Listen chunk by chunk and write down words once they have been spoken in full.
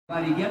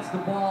But he gets the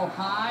ball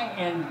high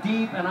and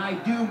deep, and I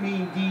do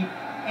mean deep,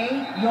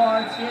 8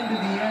 yards into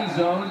the end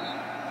zone.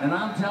 And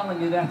I'm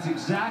telling you, that's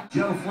exact.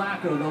 Joe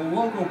Flacco, the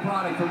local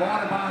product from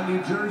Audubon,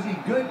 New Jersey.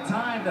 Good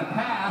time to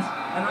pass.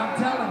 And I'm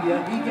telling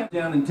you, he gets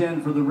down in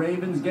 10 for the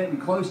Ravens,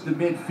 getting close to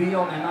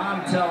midfield. And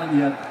I'm telling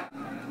you,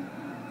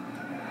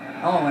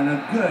 oh, and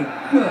a good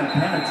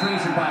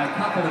penetration by a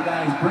couple of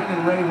guys,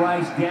 bringing Ray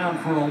Rice down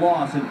for a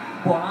loss. And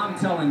boy, I'm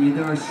telling you,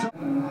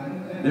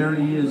 there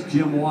he is,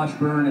 Jim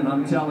Washburn, and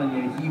I'm telling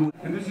you,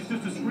 And this is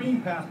just a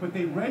screen pass, but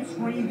they red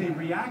screened, they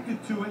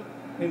reacted to it,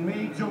 and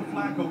made Joe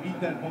Flacco eat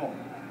that ball.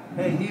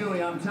 Hey,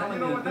 Huey, I'm telling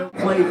you, they'll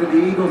play for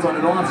the Eagles on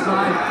an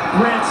offside.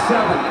 Grant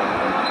Selleck.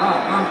 Oh,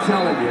 I'm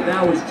telling you,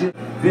 that was Jim.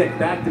 Vic,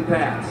 back to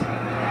pass.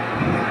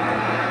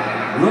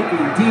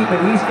 Looking deep,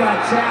 and he's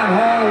got Chad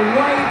Hall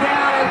way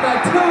down at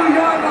the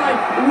 2-yard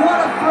line. What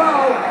a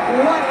throw.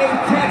 What a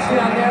catch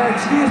down there.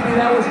 Excuse me,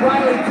 that was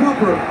Riley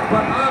Cooper.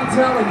 But I'm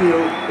telling you,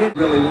 it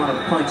really want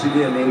to punch it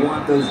in. They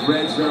want those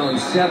red zone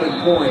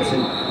 7 points.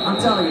 And I'm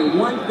telling you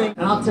one thing,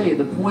 and I'll tell you,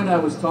 the point I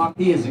was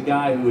talking, he is a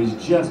guy who has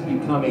just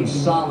become a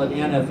solid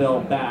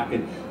NFL back.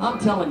 And I'm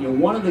telling you,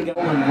 one of the guys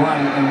going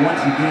right, and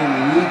once again,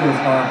 the Eagles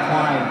are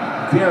applying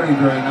very,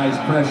 very nice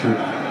pressure.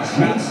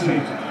 Jason,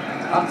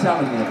 I'm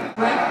telling you,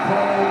 Trent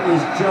Cole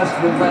is just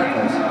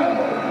relentless.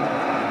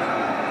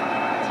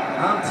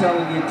 I'm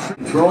telling you,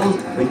 controls,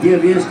 the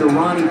give is to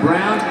Ronnie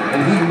Brown,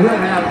 and he will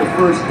have the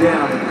first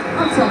down.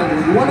 I'm telling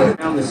you, one of them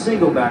down the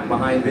single back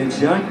behind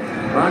Vince Young.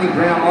 Ronnie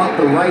Brown off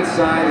the right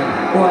side,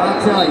 and boy,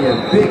 I'll tell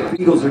you, big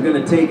Eagles are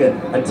going to take a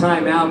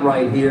timeout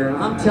right here. And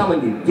I'm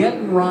telling you,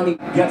 getting Ronnie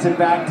gets it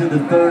back to the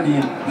 30,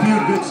 and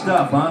Hugh, good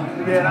stuff, huh?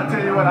 Yeah, and I'll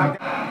tell you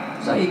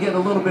what, so you get a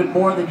little bit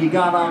more than you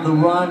got on the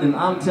run, and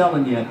I'm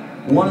telling you,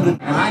 and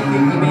I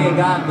think he may have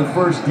gotten the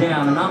first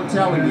down, and I'm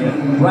telling you,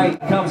 Wright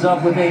comes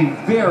up with a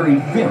very,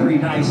 very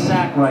nice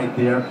sack right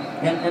there.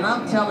 And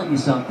I'm telling you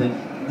something,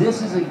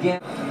 this is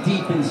again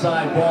deep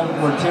inside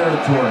Baltimore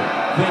territory.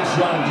 Vince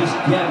Young just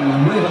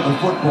getting rid of the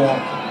football.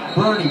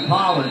 Bernie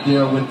Pollard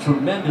there with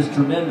tremendous,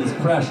 tremendous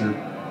pressure.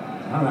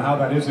 I don't know how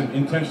that isn't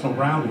intentional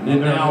grounding. It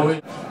now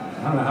is.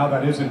 I don't know how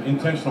that isn't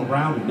intentional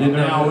grounding. It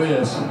now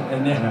is.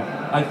 And then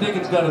I think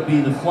it's got to be,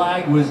 the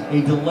flag was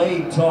a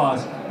delayed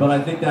toss, but I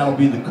think that'll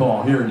be the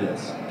call. Here it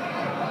is.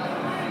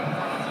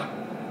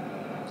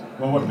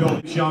 Well, what Bill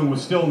Young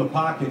was still in the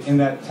pocket in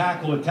that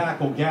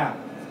tackle-to-tackle gap,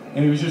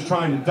 and he was just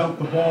trying to dump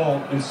the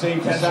ball and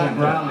save the sack.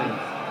 grounding.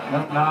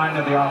 9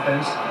 of the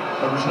offense.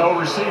 There was no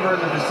receiver in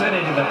the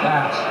vicinity of the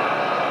pass.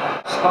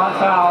 Spot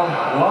foul,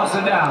 lost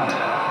it down.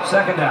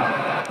 2nd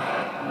down.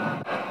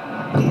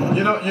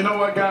 You know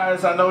what,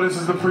 guys? I know this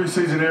is the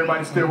preseason.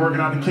 Everybody's still working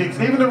out the kinks.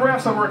 Even the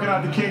refs are working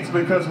out the kinks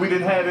because we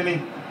didn't have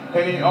any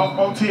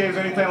OTAs or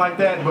anything like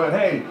that. But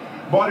hey,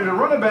 Barty, the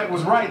running back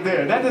was right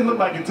there. That didn't look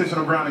like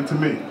intentional grounding to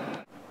me.